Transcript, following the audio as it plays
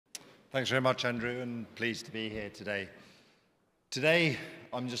Thanks very much, Andrew, and pleased to be here today. Today,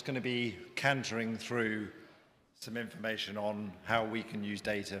 I'm just going to be cantering through some information on how we can use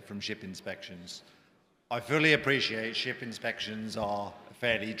data from ship inspections. I fully appreciate ship inspections are a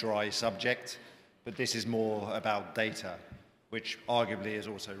fairly dry subject, but this is more about data, which arguably is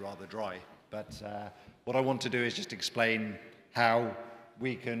also rather dry. But what I want to do is just explain how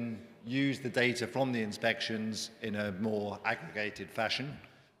we can use the data from the inspections in a more aggregated fashion.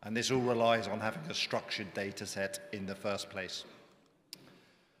 And this all relies on having a structured data set in the first place.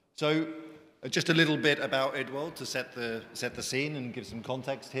 So just a little bit about Idwal to set the scene and give some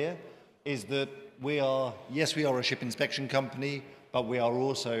context here, is that we are a ship inspection company, but we are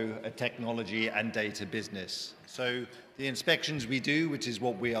also a technology and data business. So the inspections we do, which is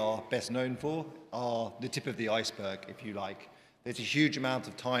what we are best known for, are the tip of the iceberg, if you like. There's a huge amount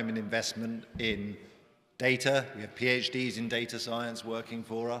of time and investment in data. We have PhDs in data science working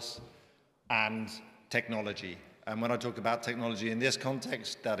for us, and technology. And when I talk about technology in this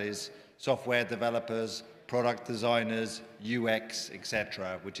context, that is software developers, product designers, UX,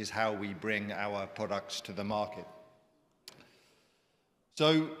 etc., which is how we bring our products to the market. So,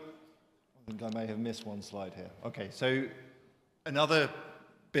 I think I may have missed one slide here. Okay, so another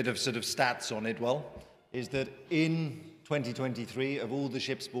bit of sort of stats on Idwal is that in 2023, of all the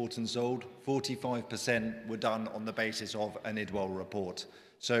ships bought and sold, 45% were done on the basis of an Idwal report.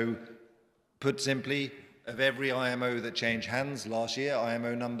 So, put simply, of every IMO that changed hands last year,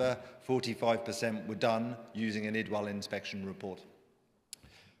 IMO number, 45% were done using an Idwal inspection report.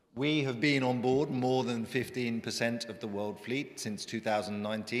 We have been on board more than 15% of the world fleet since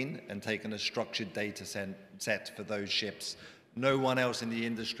 2019 and taken a structured data set for those ships. No one else in the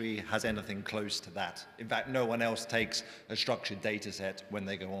industry has anything close to that. In fact, no one else takes a structured data set when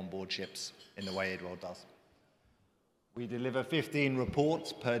they go on board ships in the way Idwal does. We deliver 15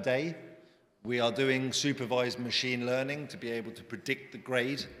 reports per day. We are doing supervised machine learning to be able to predict the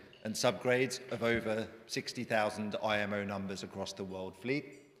grade and subgrades of over 60,000 IMO numbers across the world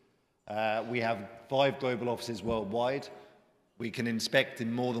fleet. We have 5 global offices worldwide. We can inspect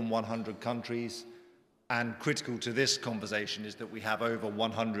in more than 100 countries. And critical to this conversation is that we have over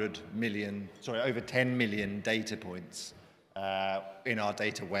 10 million data points in our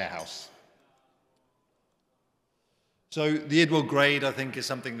data warehouse. So the Idwal grade, I think, is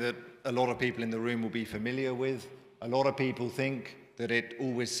something that a lot of people in the room will be familiar with. A lot of people think that it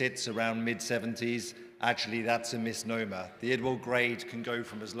always sits around mid-70s. Actually, that's a misnomer. The Idwal grade can go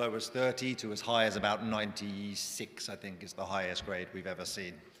from as low as 30 to as high as about 96, I think, is the highest grade we've ever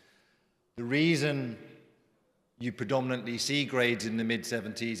seen. The reason you predominantly see grades in the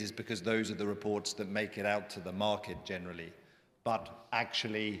mid-70s is because those are the reports that make it out to the market generally. But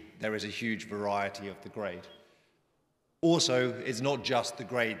actually, there is a huge variety of the grade. Also, it's not just the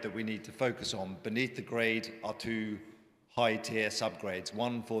grade that we need to focus on. Beneath the grade are 2 high-tier subgrades,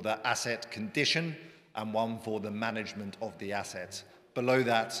 one for the asset condition and one for the management of the asset. Below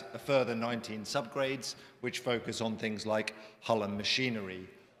that, a further 19 subgrades, which focus on things like hull and machinery,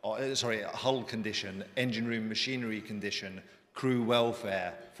 hull condition, engine room machinery condition, crew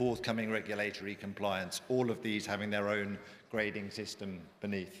welfare, forthcoming regulatory compliance, all of these having their own grading system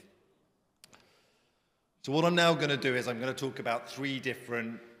beneath. So what I'm now going to do is I'm going to talk about 3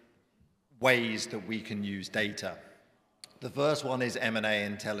 different ways that we can use data. The first one is M&A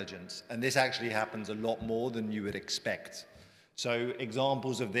intelligence, and this actually happens a lot more than you would expect. So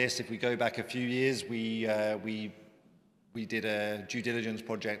examples of this, if we go back a few years, we did a due diligence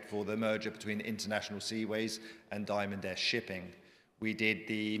project for the merger between International Seaways and Diamond S Shipping. We did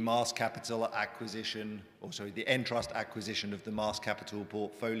the Mars Capital acquisition, the Entrust acquisition of the Mars Capital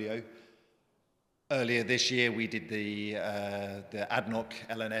portfolio. Earlier this year, we did the ADNOC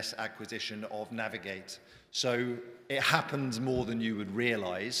LNS acquisition of Navigate. So it happens more than you would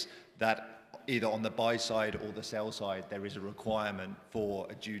realize that either on the buy side or the sell side, there is a requirement for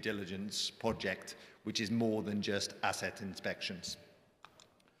a due diligence project, which is more than just asset inspections.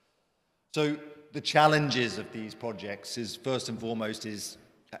 So the challenges of these projects is, first and foremost, is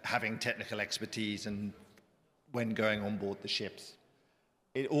having technical expertise and when going on board the ships.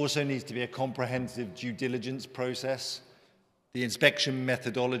 It also needs to be a comprehensive due diligence process. The inspection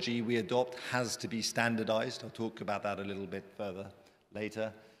methodology we adopt has to be standardized. I'll talk about that a little bit further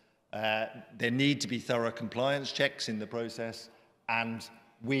later. There need to be thorough compliance checks in the process, and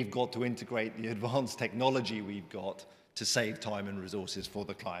we've got to integrate the advanced technology we've got to save time and resources for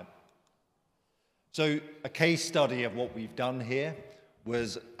the client. So a case study of what we've done here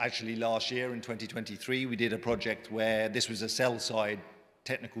was actually last year in 2023. We did a project where this was a sell-side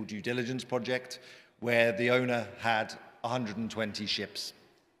technical due diligence project where the owner had 120 ships.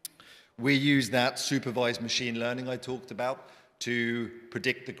 We use that supervised machine learning I talked about to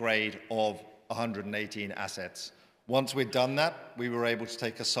predict the grade of 118 assets. Once we'd done that, we were able to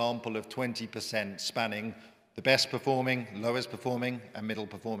take a sample of 20% spanning the best performing, lowest performing, and middle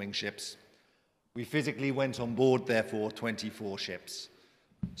performing ships. We physically went on board, therefore, 24 ships.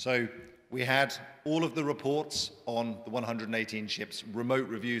 So we had all of the reports on the 118 ships, remote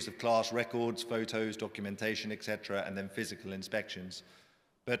reviews of class records, photos, documentation, etc., and then physical inspections.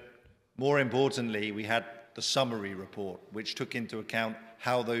 But more importantly, we had the summary report, which took into account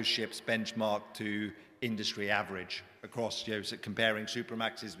how those ships benchmarked to industry average across, so comparing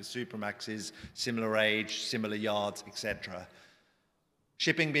Supramaxes with Supramaxes, similar age, similar yards, etc.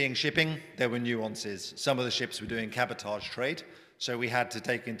 Shipping being shipping, there were nuances. Some of the ships were doing cabotage trade, so we had to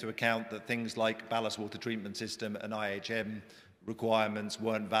take into account that things like ballast water treatment system and IHM requirements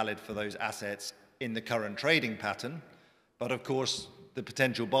weren't valid for those assets in the current trading pattern. But of course, the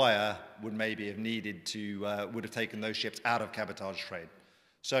potential buyer would maybe have needed to, would have taken those ships out of cabotage trade.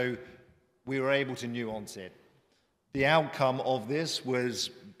 So we were able to nuance it. The outcome of this was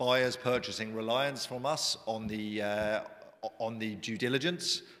buyers purchasing reliance from us on the due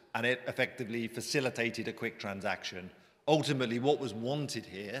diligence, and it effectively facilitated a quick transaction. Ultimately, what was wanted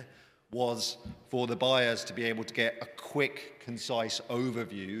here was for the buyers to be able to get a quick, concise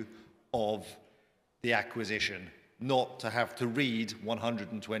overview of the acquisition, not to have to read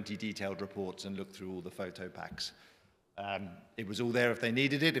 120 detailed reports and look through all the photo packs. It was all there if they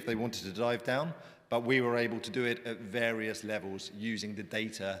needed it, if they wanted to dive down, but we were able to do it at various levels using the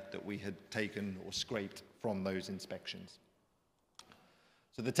data that we had taken or scraped from those inspections.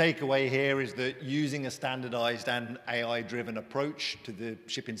 So the takeaway here is that using a standardized and AI-driven approach to the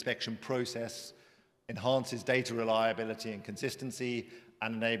ship inspection process enhances data reliability and consistency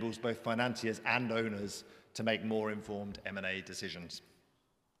and enables both financiers and owners to make more informed M&A decisions.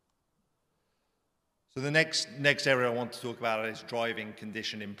 So the next area I want to talk about is driving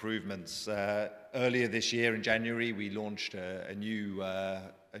condition improvements. Earlier this year in January, we launched a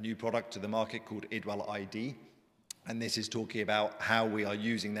new product to the market called Idwal ID. And this is talking about how we are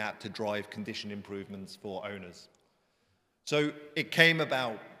using that to drive condition improvements for owners. So it came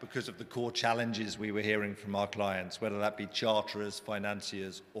about because of the core challenges we were hearing from our clients, whether that be charterers,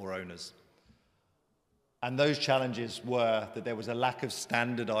 financiers, or owners. And those challenges were that there was a lack of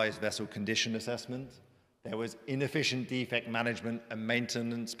standardized vessel condition assessment, there was inefficient defect management and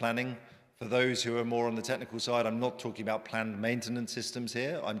maintenance planning. For those who are more on the technical side, I'm not talking about planned maintenance systems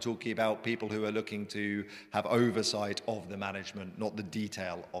here. I'm talking about people who are looking to have oversight of the management, not the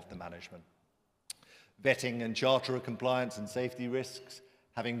detail of the management. Vetting and charterer compliance and safety risks,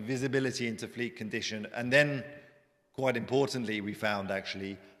 having visibility into fleet condition, and then, quite importantly, we found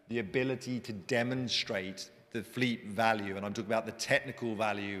actually the ability to demonstrate the fleet value, and I'm talking about the technical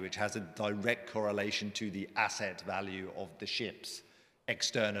value, which has a direct correlation to the asset value of the ships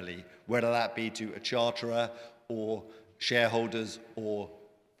externally, whether that be to a charterer or shareholders or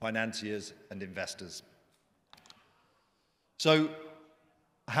financiers and investors. So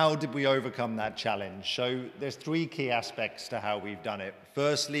how did we overcome that challenge? So there's three key aspects to how we've done it.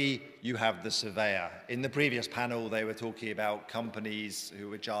 Firstly, you have the surveyor. In the previous panel, they were talking about companies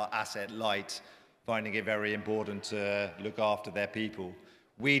which are asset light, finding it very important to look after their people.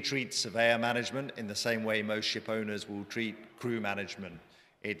 We treat surveyor management in the same way most ship owners will treat crew management.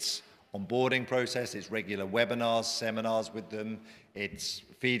 It's onboarding process, it's regular webinars, seminars with them, it's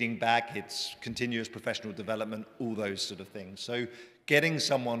feeding back, it's continuous professional development, all those sort of things. So getting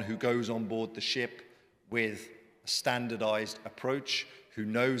someone who goes on board the ship with a standardized approach, who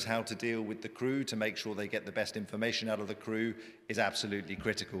knows how to deal with the crew to make sure they get the best information out of the crew is absolutely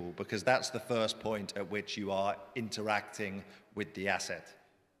critical, because that's the first point at which you are interacting with the asset.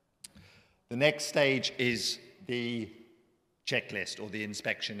 The next stage is the checklist or the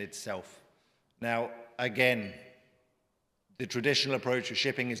inspection itself. Now, again, the traditional approach of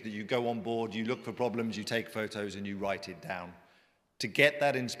shipping is that you go on board, you look for problems, you take photos, and you write it down. To get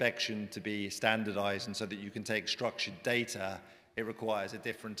that inspection to be standardized and so that you can take structured data, it requires a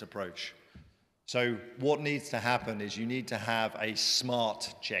different approach. So what needs to happen is you need to have a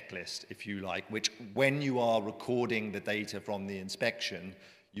smart checklist, if you like, which when you are recording the data from the inspection,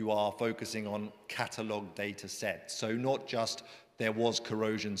 you are focusing on catalog data sets. So not just there was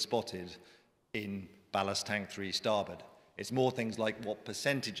corrosion spotted in ballast tank 3 starboard. It's more things like what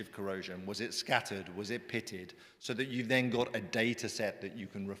percentage of corrosion, was it scattered, was it pitted, so that you've then got a data set that you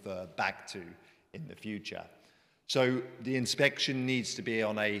can refer back to in the future. So the inspection needs to be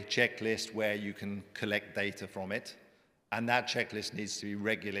on a checklist where you can collect data from it, and that checklist needs to be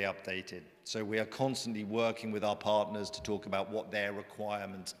regularly updated. So we are constantly working with our partners to talk about what their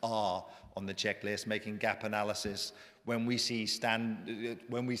requirements are on the checklist, making gap analysis. When we see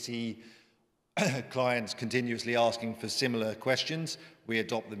clients continuously asking for similar questions, we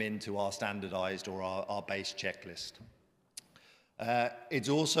adopt them into our standardized or our base checklist. It's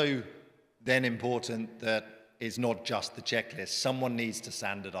also then important that it's not just the checklist. Someone needs to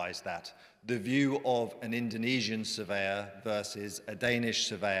standardize that. The view of an Indonesian surveyor versus a Danish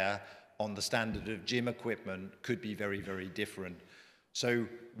surveyor on the standard of gym equipment could be very, very different. So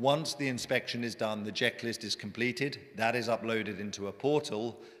once the inspection is done, the checklist is completed, that is uploaded into a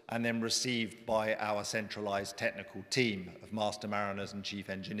portal and then received by our centralized technical team of master mariners and chief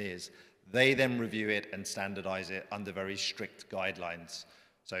engineers. They then review it and standardize it under very strict guidelines.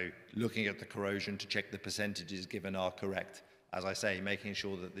 So looking at the corrosion to check the percentages given are correct. As I say, making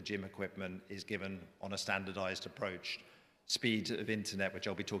sure that the gym equipment is given on a standardized approach. Speed of internet, which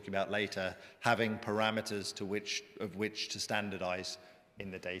I'll be talking about later, having parameters of which to standardize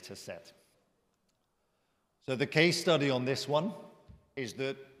in the data set. So the case study on this one is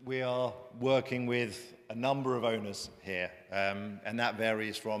that we are working with a number of owners here, and that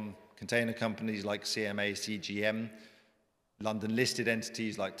varies from container companies like CMA, CGM, London-listed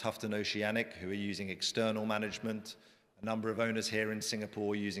entities like Tufton Oceanic, who are using external management, a number of owners here in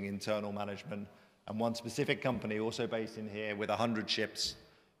Singapore using internal management, and one specific company also based in here with 100 ships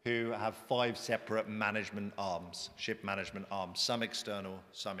who have 5 separate management arms, ship management arms, some external,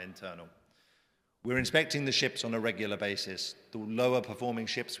 some internal. We're inspecting the ships on a regular basis. The lower performing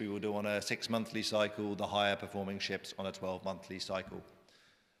ships we will do on a 6-monthly cycle, the higher performing ships on a 12-monthly cycle.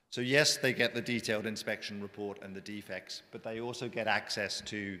 So yes, they get the detailed inspection report and the defects, but they also get access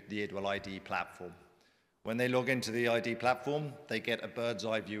to the Idwal ID platform. When they log into the ID platform, they get a bird's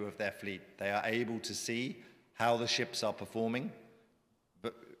eye view of their fleet. They are able to see how the ships are performing,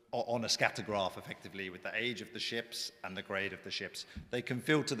 but on a scatter graph, effectively, with the age of the ships and the grade of the ships. They can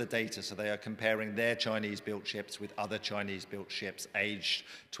filter the data, so they are comparing their Chinese-built ships with other Chinese-built ships aged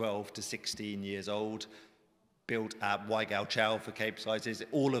 12 to 16 years old, built at Waigao Chow for Cape sizes.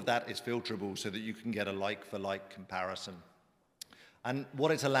 All of that is filterable so that you can get a like-for-like comparison. And what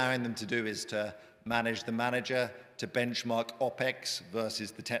it's allowing them to do is to manage the manager, to benchmark OPEX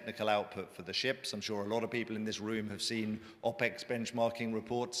versus the technical output for the ships. I'm sure a lot of people in this room have seen OPEX benchmarking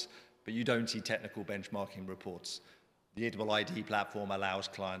reports, but you don't see technical benchmarking reports. The Idwal ID platform allows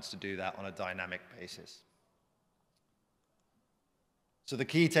clients to do that on a dynamic basis. So the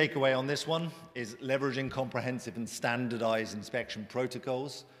key takeaway on this one is leveraging comprehensive and standardized inspection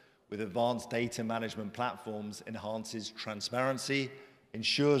protocols with advanced data management platforms enhances transparency,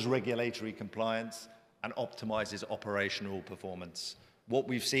 ensures regulatory compliance, and optimizes operational performance. What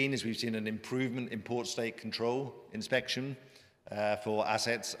we've seen is an improvement in port state control inspection for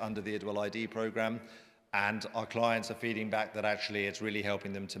assets under the Idwal ID program, and our clients are feeding back that actually it's really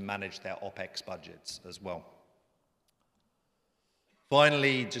helping them to manage their OPEX budgets as well.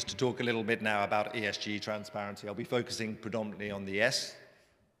 Finally, just to talk a little bit now about ESG transparency, I'll be focusing predominantly on the S,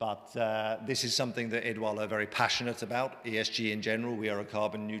 but this is something that Idwal are very passionate about. ESG in general, we are a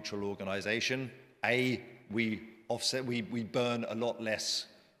carbon neutral organization. We burn a lot less,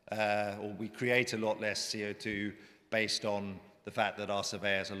 or we create a lot less CO2 based on the fact that our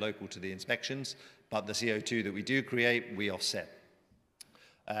surveyors are local to the inspections, but the CO2 that we do create, we offset.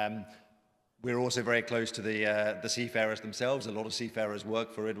 We're also very close to the seafarers themselves. A lot of seafarers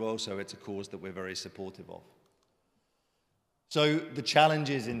work for Idwal, so it's a cause that we're very supportive of. So the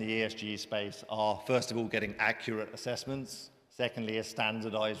challenges in the ESG space are, first of all, getting accurate assessments. Secondly, is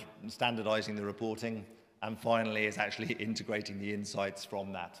standardizing the reporting. And finally, is actually integrating the insights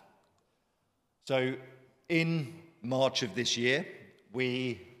from that. So in March of this year,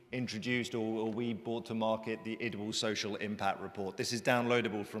 we introduced or we brought to market the Idwal Social Impact Report. This is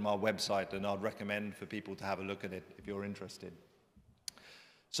downloadable from our website, and I'd recommend for people to have a look at it if you're interested.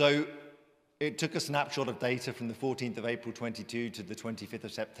 So it took a snapshot of data from the 14th of April 22 to the 25th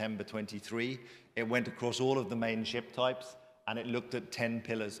of September 23. It went across all of the main ship types, and it looked at 10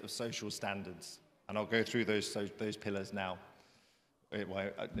 pillars of social standards. And I'll go through those pillars now.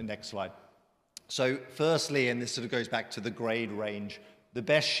 The next slide. So firstly, and this sort of goes back to the grade range, the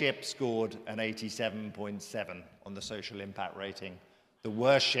best ship scored an 87.7 on the social impact rating. The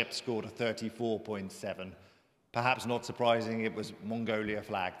worst ship scored a 34.7. Perhaps not surprising, it was Mongolia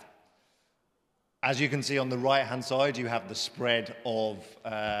flagged. As you can see on the right-hand side, you have the spread of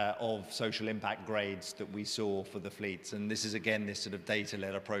social impact grades that we saw for the fleets. And this is, again, this sort of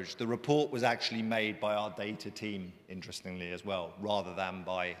data-led approach. The report was actually made by our data team, interestingly, as well, rather than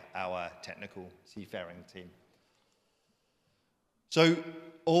by our technical seafaring team. So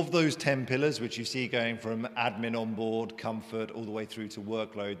of those 10 pillars, which you see going from admin on board, comfort, all the way through to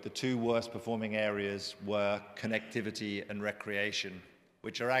workload, the two worst performing areas were connectivity and recreation,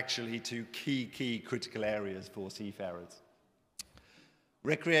 which are actually two key critical areas for seafarers.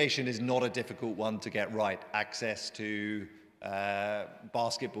 Recreation is not a difficult one to get right. Access to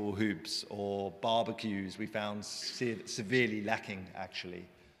basketball hoops or barbecues we found severely lacking, actually.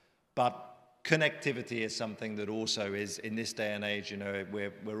 But connectivity is something that also is, in this day and age, you know,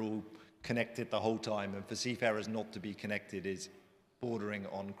 we're all connected the whole time, and for seafarers not to be connected is bordering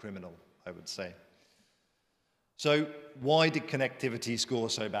on criminal, I would say. So why did connectivity score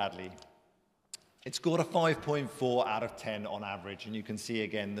so badly? It scored a 5.4 out of 10 on average, and you can see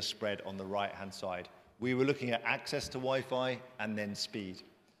again the spread on the right-hand side. We were looking at access to Wi-Fi and then speed.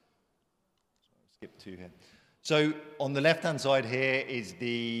 Skip 2 here. So on the left-hand side here is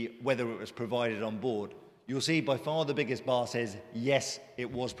whether it was provided on board. You'll see by far the biggest bar says, yes,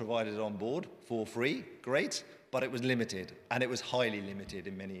 it was provided on board for free, great, but it was limited, and it was highly limited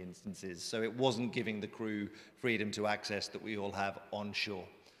in many instances. So it wasn't giving the crew freedom to access that we all have on shore.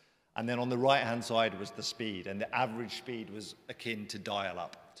 And then on the right-hand side was the speed, and the average speed was akin to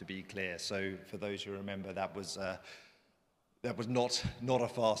dial-up, to be clear. So for those who remember, that was not a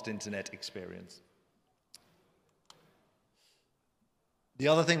fast internet experience. The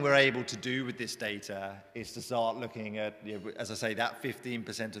other thing we're able to do with this data is to start looking at, you know, as I say, that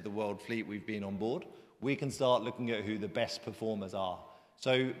 15% of the world fleet we've been on board. We can start looking at who the best performers are.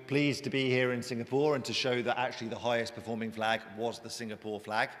 So pleased to be here in Singapore and to show that actually the highest performing flag was the Singapore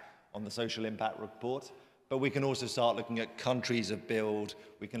flag on the social impact report. But we can also start looking at countries of build,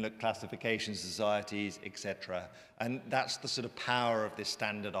 we can look at classification societies, etc. And that's the sort of power of this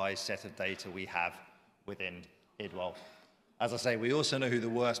standardized set of data we have within Idwal. As I say, we also know who the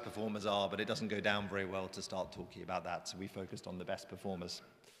worst performers are, but it doesn't go down very well to start talking about that, so we focused on the best performers.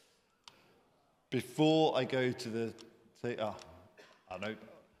 Before I go to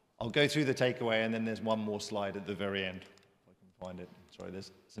I'll go through the takeaway, and then there's one more slide at the very end, if I can find it. Sorry,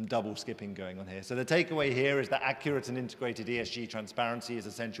 there's some double skipping going on here. So the takeaway here is that accurate and integrated ESG transparency is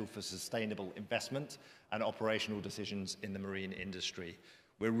essential for sustainable investment and operational decisions in the marine industry.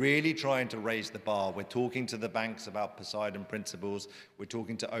 We're really trying to raise the bar. We're talking to the banks about Poseidon principles. We're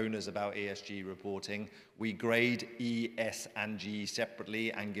talking to owners about ESG reporting. We grade E, S, and G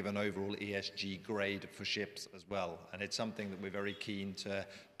separately and give an overall ESG grade for ships as well. And it's something that we're very keen to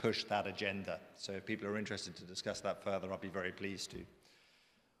push that agenda. So if people are interested to discuss that further, I'll be very pleased to.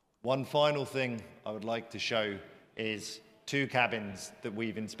 One final thing I would like to show is two cabins that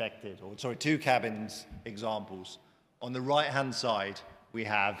we've inspected, or sorry, two cabins examples. On the right-hand side, we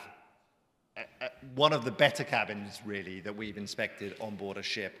have one of the better cabins, really, that we've inspected on board a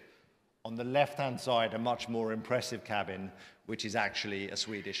ship. On the left-hand side, a much more impressive cabin, which is actually a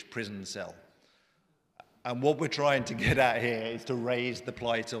Swedish prison cell. And what we're trying to get at here is to raise the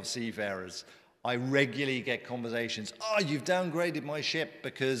plight of seafarers. I regularly get conversations, oh, you've downgraded my ship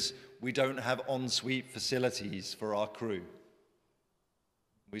because we don't have en-suite facilities for our crew.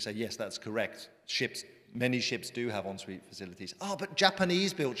 We say, yes, that's correct. Many ships do have en-suite facilities. Oh, but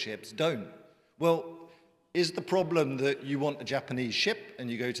Japanese-built ships don't. Well, is the problem that you want a Japanese ship and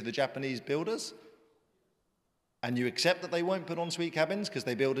you go to the Japanese builders and you accept that they won't put en-suite cabins because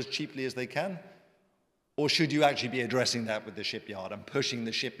they build as cheaply as they can? Or should you actually be addressing that with the shipyard and pushing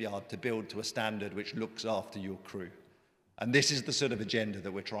the shipyard to build to a standard which looks after your crew? And this is the sort of agenda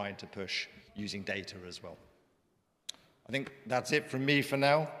that we're trying to push using data as well. I think that's it from me for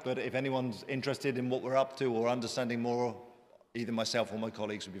now, but if anyone's interested in what we're up to or understanding more, either myself or my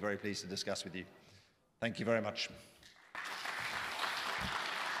colleagues would be very pleased to discuss with you. Thank you very much.